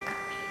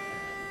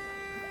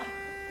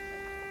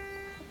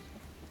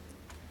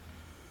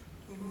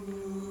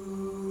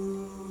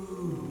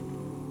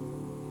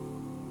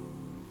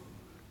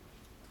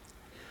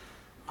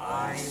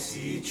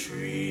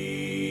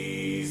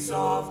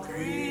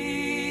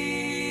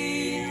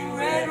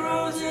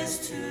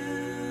roses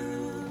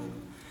too.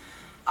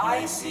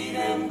 I see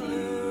them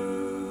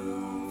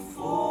bloom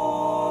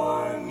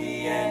for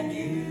me and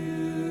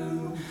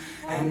you,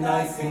 and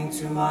I think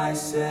to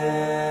myself,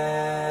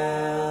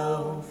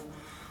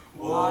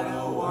 what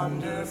a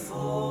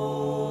wonderful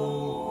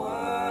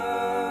world,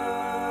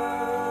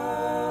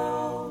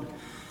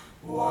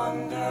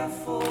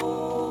 wonderful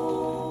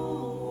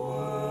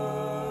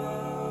world.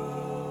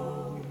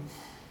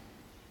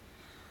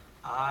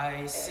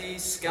 I see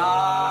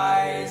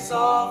skies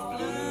of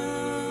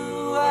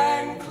blue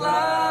and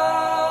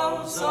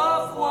clouds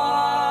of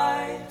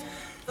white,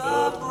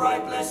 the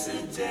bright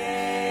blessed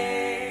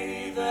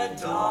day, the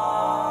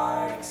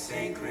dark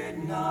sacred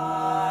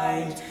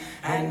night,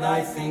 and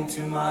I think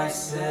to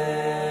myself,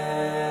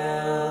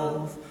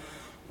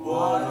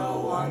 what a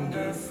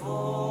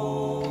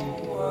wonderful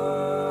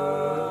world.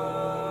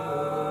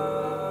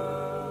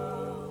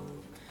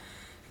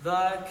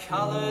 The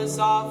colors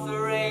of the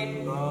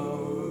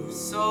rainbow,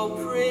 so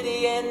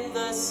pretty in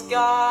the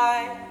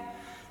sky,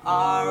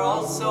 are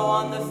also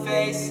on the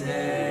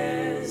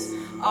faces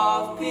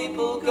of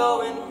people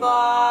going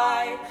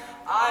by.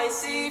 I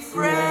see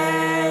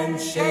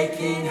friends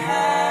shaking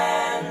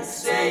hands,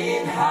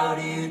 saying, how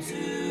do you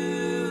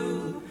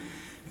do?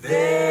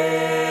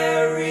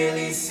 They're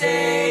really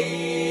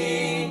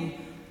saying,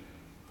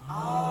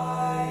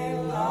 I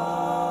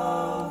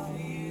love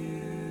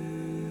you.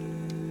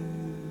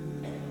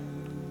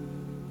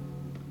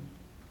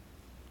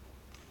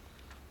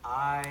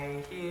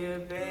 I hear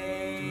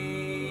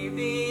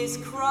babies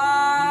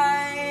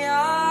cry,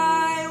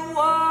 I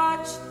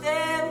watch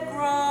them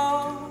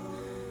grow.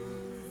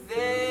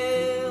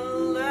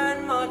 They'll learn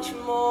much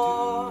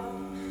more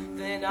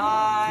than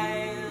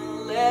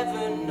I'll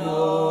ever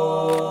know.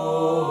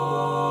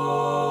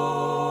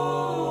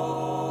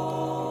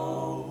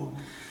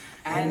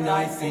 And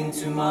I think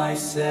to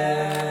myself,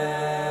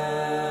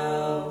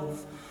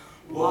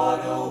 what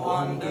a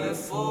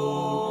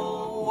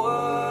wonderful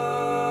world.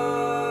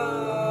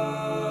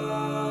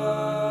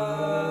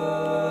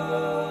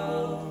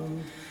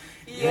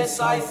 Yes,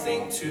 I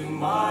think to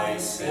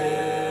myself,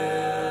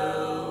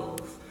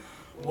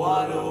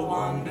 what a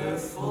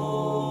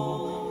wonderful